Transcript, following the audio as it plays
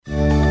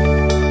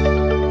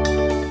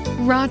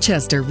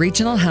Rochester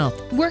Regional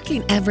Health,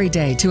 working every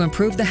day to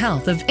improve the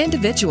health of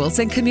individuals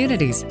and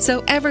communities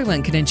so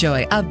everyone can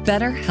enjoy a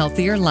better,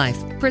 healthier life,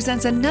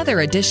 presents another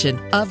edition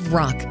of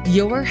Rock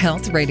Your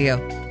Health Radio.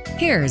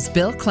 Here's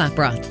Bill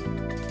Klaproth.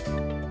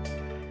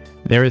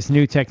 There is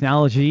new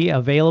technology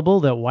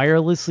available that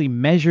wirelessly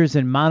measures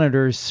and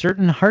monitors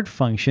certain heart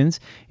functions.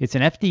 It's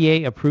an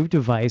FDA-approved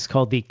device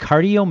called the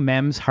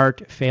CardioMEMS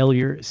Heart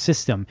Failure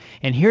System.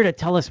 And here to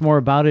tell us more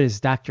about it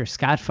is Dr.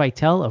 Scott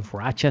Feitel of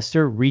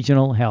Rochester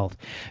Regional Health.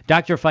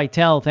 Dr.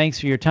 Feitel, thanks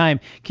for your time.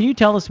 Can you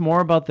tell us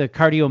more about the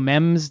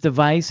CardioMEMS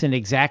device and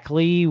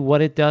exactly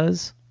what it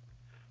does?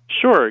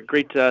 Sure.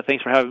 Great.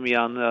 Thanks for having me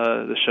on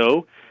the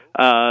show.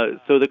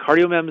 So the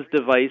CardioMEMS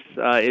device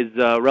is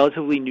a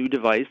relatively new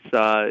device.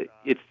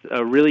 It's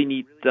a really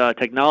neat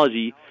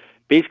technology.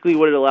 Basically,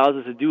 what it allows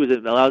us to do is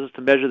it allows us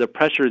to measure the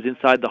pressures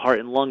inside the heart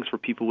and lungs for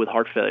people with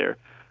heart failure.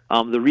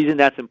 The reason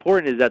that's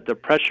important is that the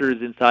pressures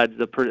inside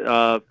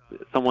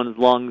someone's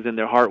lungs and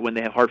their heart when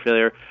they have heart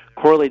failure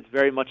correlates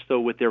very much so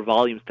with their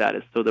volume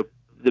status. So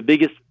the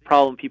biggest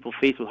problem people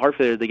face with heart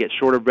failure is they get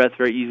short of breath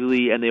very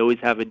easily and they always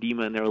have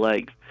edema in their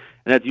legs.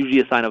 And that's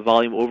usually a sign of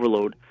volume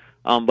overload.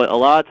 But a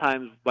lot of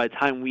times, by the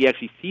time we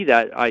actually see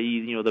that,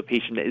 i.e., the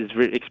patient is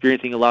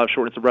experiencing a lot of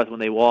shortness of breath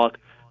when they walk,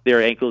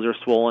 their ankles are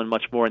swollen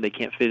much more and they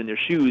can't fit in their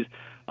shoes,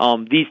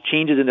 these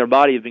changes in their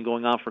body have been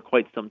going on for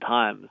quite some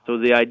time. So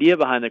the idea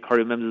behind the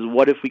CardioMEMS is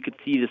what if we could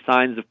see the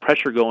signs of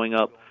pressure going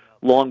up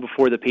long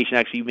before the patient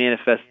actually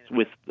manifests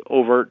with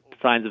overt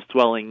signs of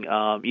swelling,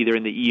 either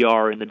in the ER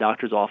or in the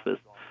doctor's office.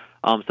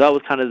 So that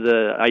was kind of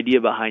the idea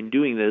behind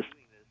doing this.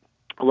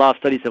 A lot of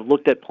studies have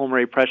looked at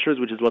pulmonary pressures,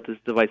 which is what this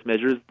device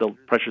measures, the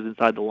pressures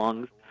inside the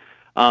lungs.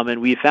 And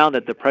we found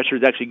that the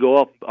pressures actually go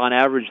up on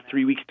average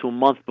 3 weeks to a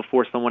month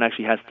before someone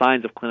actually has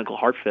signs of clinical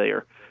heart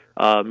failure,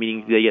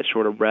 meaning they get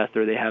short of breath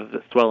or they have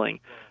swelling.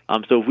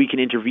 So if we can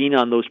intervene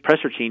on those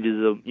pressure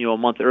changes, a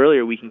month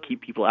earlier, we can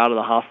keep people out of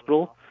the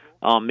hospital,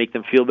 make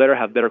them feel better,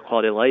 have better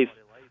quality of life.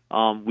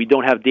 We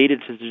don't have data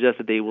to suggest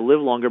that they will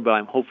live longer, but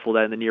I'm hopeful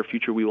that in the near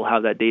future we will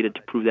have that data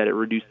to prove that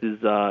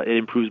it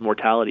improves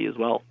mortality as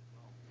well.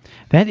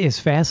 That is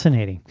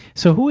fascinating.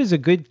 So who is a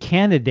good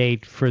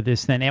candidate for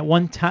this then? At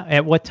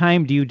what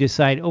time do you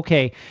decide,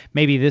 okay,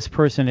 maybe this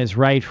person is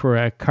right for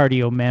a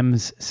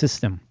CardioMEMS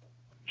system?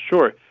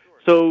 Sure.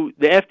 So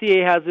the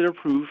FDA has it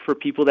approved for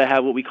people that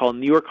have what we call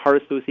New York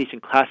Heart Association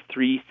Class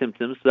 3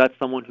 symptoms. So that's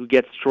someone who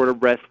gets short of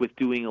breath with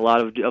doing a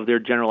lot of their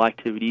general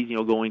activities,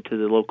 going to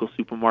the local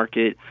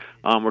supermarket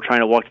or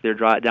trying to walk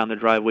down their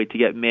driveway to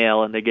get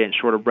mail, and they're getting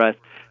short of breath.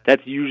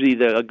 That's usually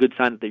a good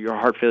sign that your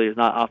heart failure is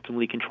not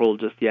optimally controlled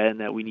just yet and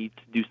that we need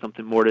to do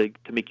something more to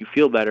make you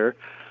feel better.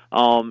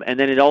 And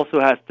then it also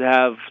has to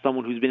have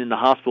someone who's been in the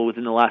hospital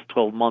within the last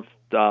 12 months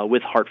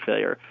with heart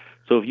failure.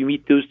 So if you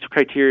meet those two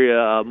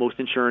criteria, most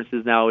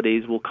insurances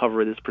nowadays will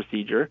cover this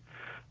procedure.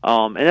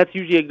 And that's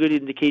usually a good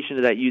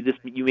indication that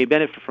you may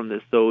benefit from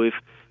this. So if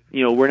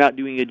we're not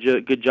doing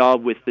a good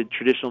job with the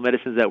traditional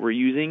medicines that we're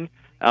using,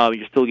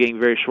 you're still getting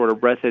very short of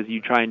breath as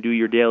you try and do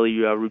your daily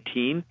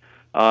routine.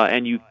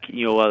 And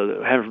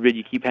heaven forbid,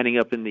 you keep ending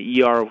up in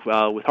the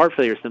ER with heart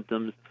failure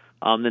symptoms,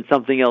 then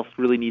something else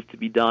really needs to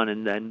be done.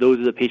 And those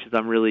are the patients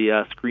I'm really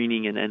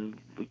screening and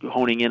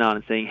honing in on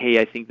and saying, hey,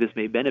 I think this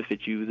may benefit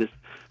you.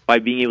 By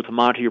being able to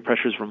monitor your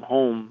pressures from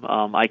home,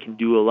 I can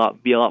be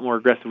a lot more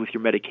aggressive with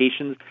your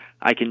medications.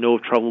 I can know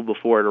of trouble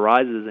before it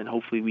arises, and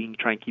hopefully we can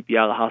try and keep you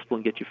out of the hospital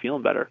and get you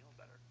feeling better.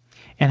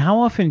 And how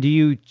often do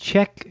you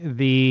check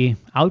the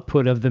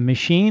output of the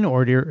machine,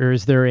 or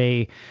is there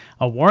a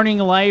warning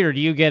light, or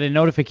do you get a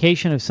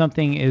notification if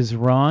something is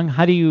wrong?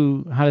 How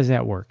does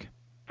that work?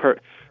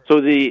 So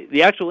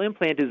the actual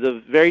implant is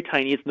very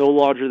tiny. It's no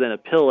larger than a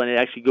pill, and it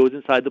actually goes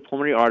inside the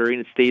pulmonary artery,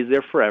 and it stays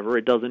there forever.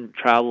 It doesn't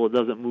travel. It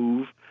doesn't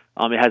move.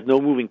 It has no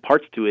moving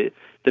parts to it.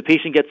 The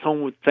patient gets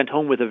sent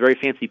home with a very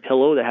fancy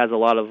pillow that has a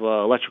lot of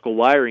electrical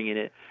wiring in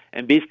it,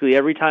 and basically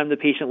every time the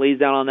patient lays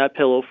down on that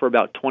pillow for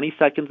about 20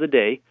 seconds a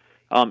day,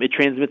 it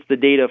transmits the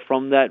data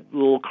from that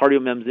little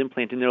CardioMEMS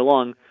implant in their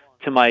lung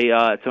to my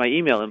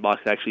email inbox,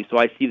 actually. So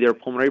I see their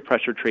pulmonary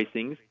pressure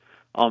tracings,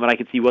 and I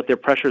can see what their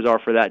pressures are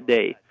for that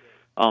day.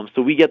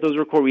 So we get those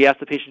recorded. We ask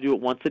the patient to do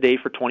it once a day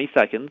for 20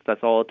 seconds.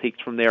 That's all it takes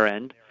from their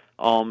end.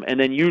 And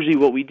then usually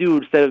what we do,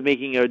 instead of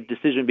making a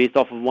decision based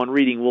off of one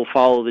reading, we'll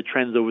follow the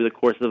trends over the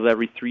course of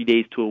every 3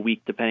 days to a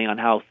week, depending on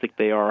how sick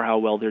they are or how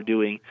well they're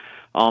doing.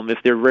 If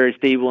they're very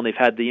stable and they've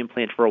had the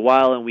implant for a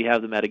while and we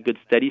have them at a good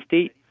steady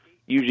state,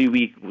 usually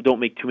we don't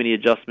make too many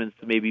adjustments,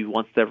 maybe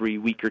once every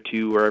week or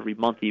two or every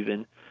month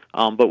even.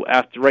 But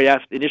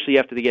initially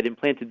after they get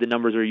implanted, the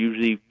numbers are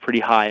usually pretty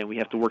high, and we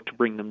have to work to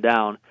bring them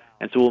down.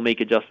 And so we'll make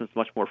adjustments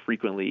much more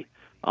frequently.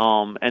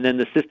 And then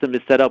the system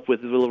is set up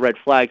with a little red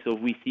flag, so if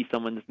we see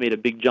someone that's made a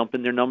big jump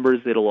in their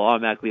numbers, it'll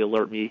automatically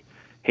alert me,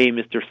 hey,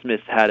 Mr.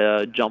 Smith had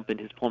a jump in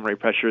his pulmonary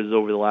pressures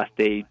over the last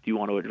day. Do you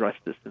want to address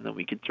this? And then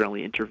we can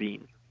certainly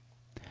intervene.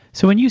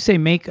 So when you say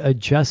make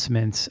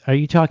adjustments, are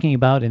you talking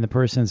about in the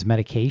person's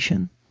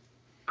medication?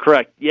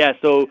 Correct. Yeah.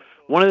 So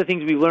one of the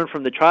things we learned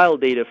from the trial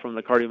data from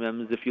the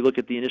CardioMEMS, if you look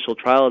at the initial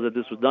trial that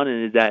this was done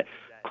in, is that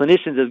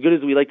clinicians, as good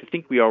as we like to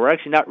think we are, we're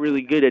actually not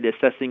really good at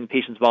assessing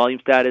patients' volume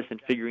status and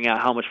figuring out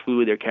how much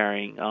fluid they're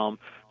carrying.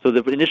 So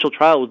the initial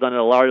trial was done at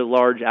a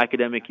large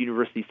academic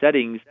university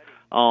settings,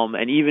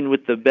 and even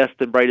with the best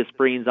and brightest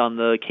brains on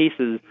the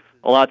cases,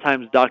 a lot of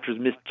times doctors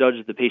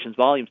misjudge the patient's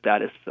volume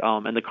status,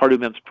 and the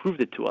CardioMEMS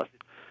proved it to us.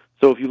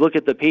 So if you look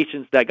at the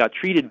patients that got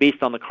treated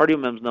based on the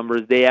CardioMEMS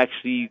numbers, they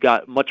actually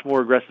got much more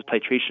aggressive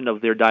titration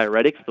of their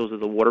diuretics. Those are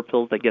the water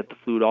pills that get the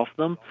fluid off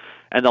them.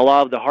 And a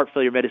lot of the heart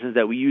failure medicines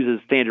that we use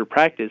as standard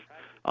practice,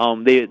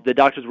 the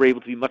doctors were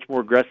able to be much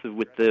more aggressive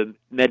with the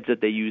meds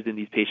that they use in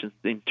these patients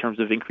in terms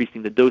of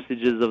increasing the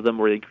dosages of them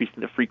or increasing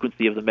the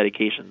frequency of the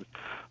medications.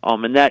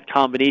 And that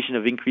combination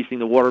of increasing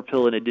the water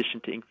pill in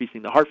addition to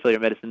increasing the heart failure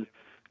medicines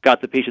got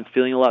the patients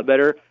feeling a lot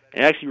better,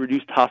 and actually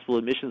reduced hospital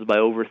admissions by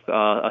over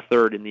a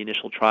third in the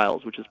initial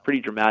trials, which is pretty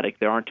dramatic.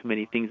 There aren't too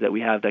many things that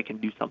we have that can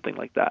do something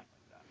like that.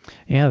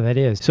 Yeah, that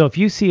is. So if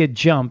you see a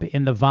jump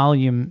in the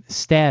volume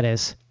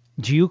status,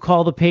 do you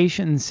call the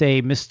patient and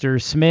say,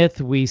 Mr. Smith,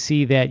 we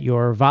see that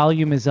your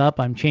volume is up.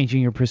 I'm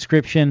changing your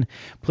prescription.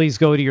 Please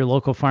go to your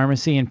local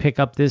pharmacy and pick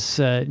up this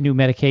new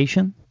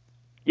medication?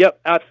 Yep,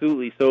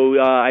 absolutely. So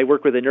I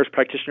work with a nurse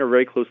practitioner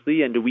very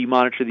closely, and we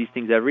monitor these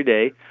things every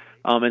day.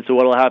 And so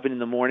what will happen in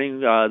the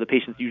morning, the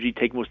patients usually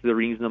take most of the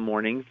readings in the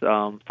mornings.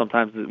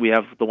 Sometimes we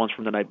have the ones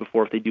from the night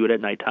before if they do it at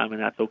nighttime, and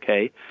that's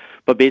okay.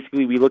 But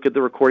basically we look at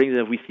the recordings,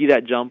 and if we see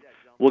that jump,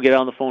 we'll get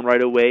on the phone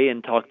right away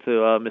and talk to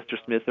Mr.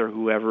 Smith or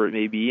whoever it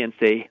may be and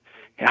say,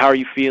 how are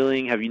you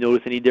feeling? Have you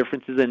noticed any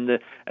differences? And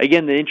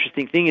again, the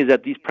interesting thing is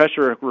that these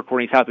pressure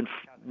recordings happen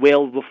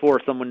well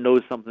before someone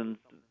knows something's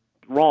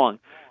wrong.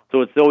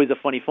 So it's always a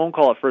funny phone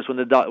call at first when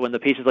the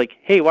patient's like,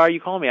 hey, why are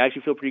you calling me? I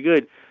actually feel pretty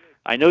good.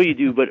 I know you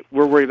do, but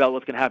we're worried about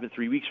what's going to happen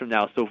 3 weeks from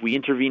now. So if we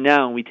intervene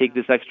now and we take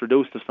this extra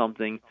dose of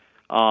something,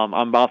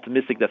 I'm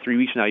optimistic that 3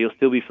 weeks from now you'll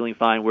still be feeling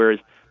fine, whereas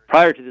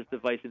prior to this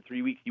device in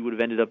 3 weeks you would have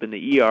ended up in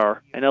the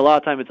ER. And a lot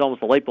of time it's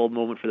almost a light bulb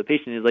moment for the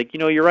patient. It's like,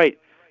 you're right.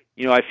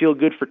 I feel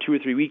good for 2 or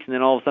 3 weeks, and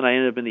then all of a sudden I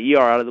end up in the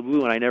ER out of the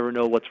blue, and I never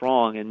know what's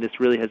wrong. And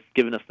this really has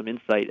given us some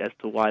insight as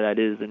to why that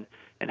is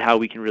and how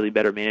we can really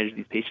better manage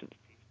these patients.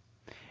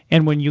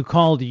 And when you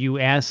call, do you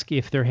ask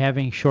if they're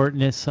having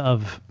shortness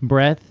of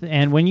breath?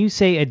 And when you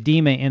say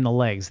edema in the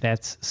legs,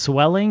 that's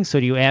swelling.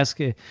 So do you ask,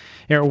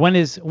 or when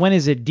is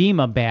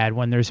edema bad?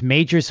 When there's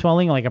major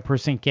swelling, like a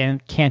person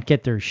can't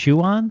get their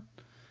shoe on?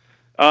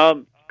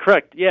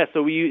 Correct. Yeah.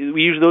 So we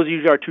usually those are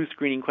usually our two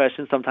screening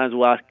questions. Sometimes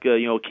we'll ask a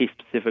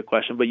case-specific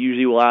question, but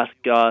usually we'll ask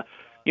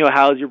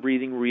how's your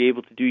breathing? Were you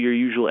able to do your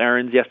usual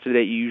errands yesterday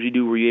that you usually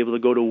do? Were you able to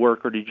go to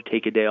work, or did you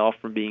take a day off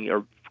from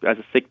or as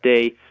a sick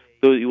day?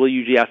 So we'll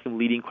usually ask them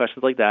leading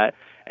questions like that.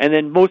 And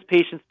then most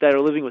patients that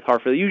are living with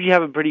heart failure usually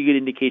have a pretty good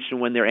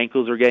indication when their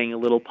ankles are getting a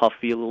little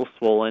puffy, a little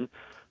swollen.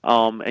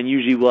 And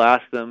usually we'll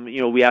ask them,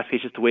 we ask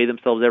patients to weigh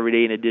themselves every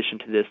day in addition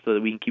to this so that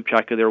we can keep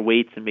track of their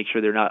weights and make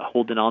sure they're not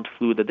holding on to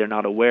fluid that they're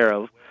not aware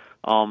of.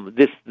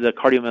 The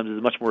CardioMEMS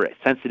is much more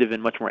sensitive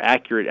and much more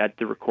accurate at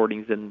the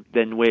recordings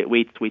than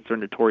weights. Weights are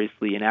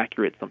notoriously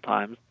inaccurate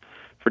sometimes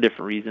for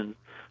different reasons.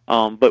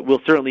 But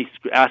we'll certainly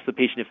ask the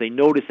patient if they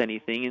notice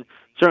anything, and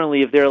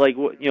certainly if they're like,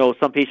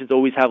 some patients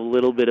always have a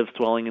little bit of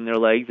swelling in their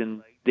legs,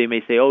 and they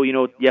may say,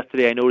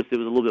 yesterday I noticed it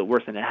was a little bit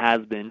worse than it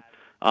has been.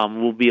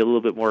 We'll be a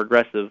little bit more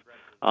aggressive.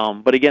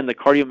 But again, the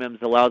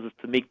CardioMEMS allows us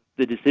to make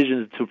the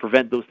decisions to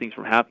prevent those things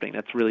from happening.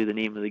 That's really the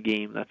name of the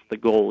game. That's the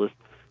goal, is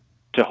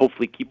to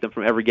hopefully keep them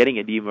from ever getting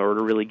edema, or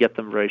to really get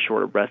them very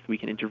short of breath. We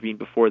can intervene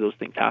before those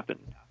things happen.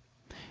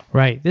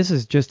 Right. This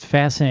is just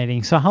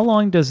fascinating. So how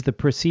long does the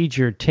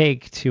procedure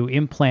take to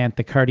implant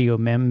the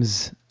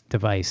CardioMEMS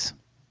device?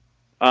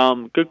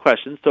 Good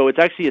question. So it's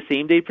actually a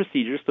same-day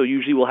procedure. So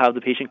usually we'll have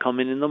the patient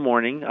come in the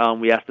morning.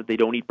 We ask that they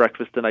don't eat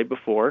breakfast the night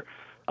before.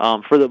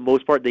 For the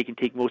most part, they can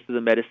take most of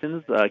the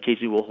medicines.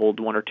 Occasionally we'll hold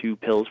 1 or 2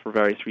 pills for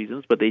various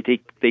reasons, but they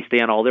stay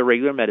on all their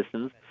regular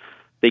medicines.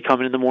 They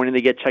come in the morning,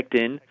 they get checked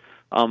in.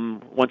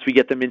 Once we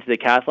get them into the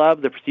cath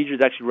lab, the procedure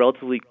is actually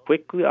relatively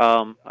quick.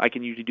 I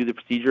can usually do the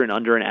procedure in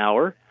under an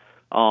hour.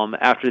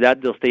 After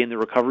that, they'll stay in the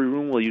recovery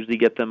room. We'll usually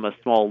get them a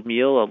small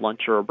meal, a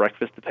lunch or a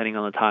breakfast, depending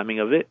on the timing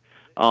of it.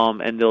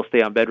 And they'll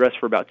stay on bed rest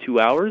for about 2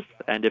 hours.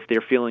 And if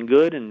they're feeling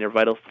good and their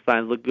vital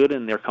signs look good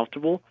and they're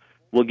comfortable,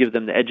 we'll give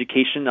them the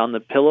education on the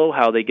pillow,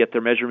 how they get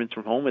their measurements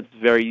from home. It's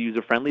very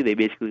user-friendly. They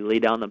basically lay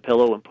down the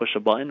pillow and push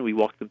a button. We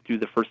walk them through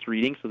the first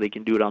reading so they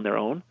can do it on their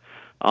own.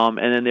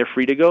 And then they're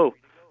free to go.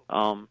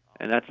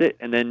 And that's it.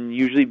 And then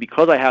usually,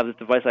 because I have this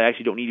device, I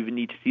actually don't even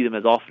need to see them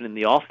as often in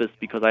the office,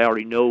 because I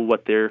already know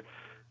what their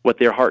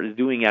heart is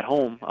doing at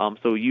home.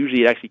 So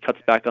usually it actually cuts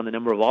back on the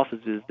number of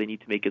offices they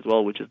need to make as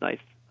well, which is nice.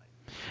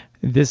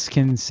 This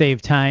can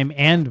save time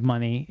and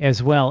money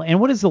as well. And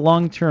what is the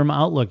long-term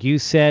outlook? You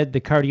said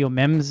the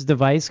CardioMEMS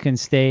device can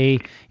stay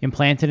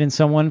implanted in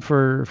someone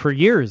for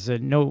years,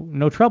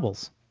 no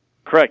troubles.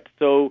 Correct.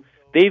 So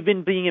they've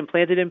been being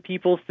implanted in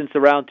people since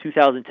around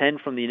 2010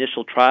 from the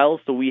initial trials.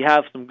 So we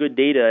have some good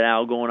data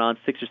now going on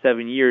 6 or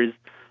 7 years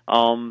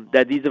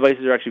that these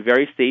devices are actually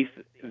very safe,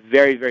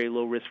 very, very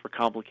low risk for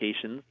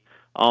complications.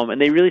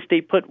 And they really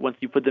stay put once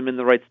you put them in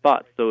the right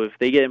spot. So if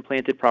they get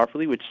implanted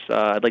properly, which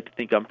I'd like to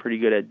think I'm pretty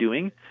good at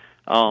doing,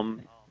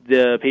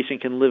 the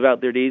patient can live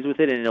out their days with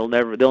it, and they'll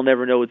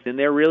never know what's in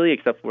there really,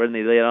 except when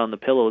they lay it on the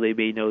pillow. They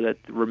may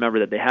remember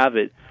that they have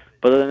it.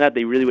 But other than that,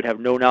 they really would have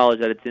no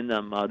knowledge that it's in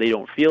them. They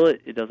don't feel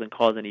it. It doesn't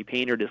cause any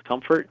pain or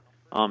discomfort.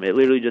 It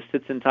literally just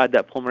sits inside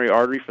that pulmonary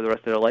artery for the rest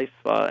of their life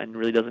and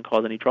really doesn't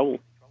cause any trouble.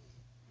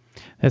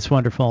 That's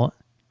wonderful.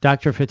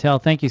 Dr.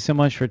 Fattel, thank you so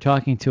much for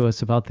talking to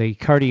us about the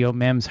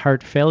CardioMEMS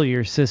heart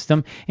failure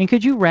system. And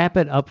could you wrap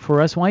it up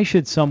for us? Why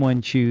should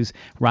someone choose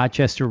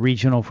Rochester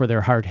Regional for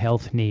their heart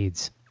health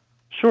needs?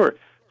 Sure.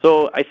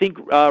 So I think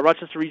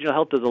Rochester Regional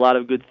Health does a lot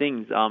of good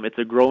things. It's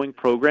a growing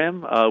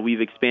program.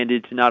 We've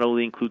expanded to not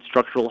only include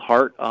structural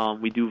heart,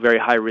 we do very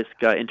high-risk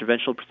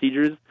interventional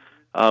procedures.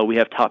 We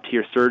have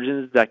top-tier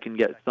surgeons that can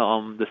get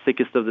the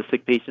sickest of the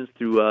sick patients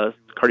through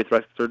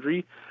cardiothoracic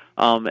surgery.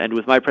 And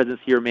with my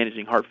presence here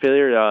managing heart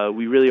failure,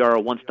 we really are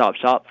a one-stop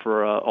shop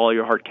for all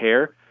your heart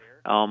care.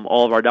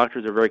 All of our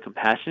doctors are very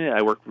compassionate.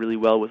 I work really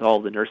well with all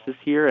of the nurses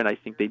here, and I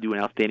think they do an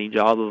outstanding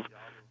job of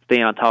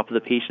staying on top of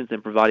the patients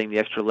and providing the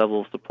extra level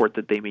of support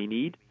that they may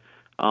need.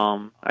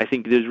 I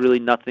think there's really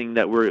nothing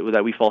that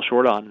we fall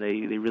short on.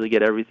 They really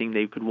get everything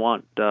they could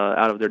want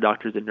out of their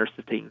doctors and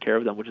nurses taking care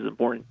of them, which is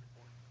important.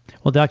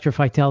 Well, Dr.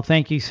 Fattel,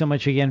 thank you so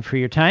much again for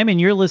your time. And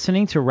you're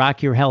listening to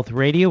Rock Your Health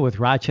Radio with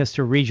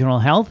Rochester Regional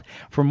Health.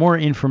 For more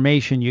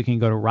information, you can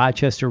go to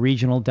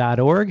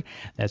rochesterregional.org.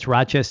 That's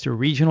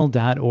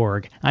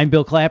rochesterregional.org. I'm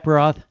Bill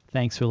Klaproth.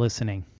 Thanks for listening.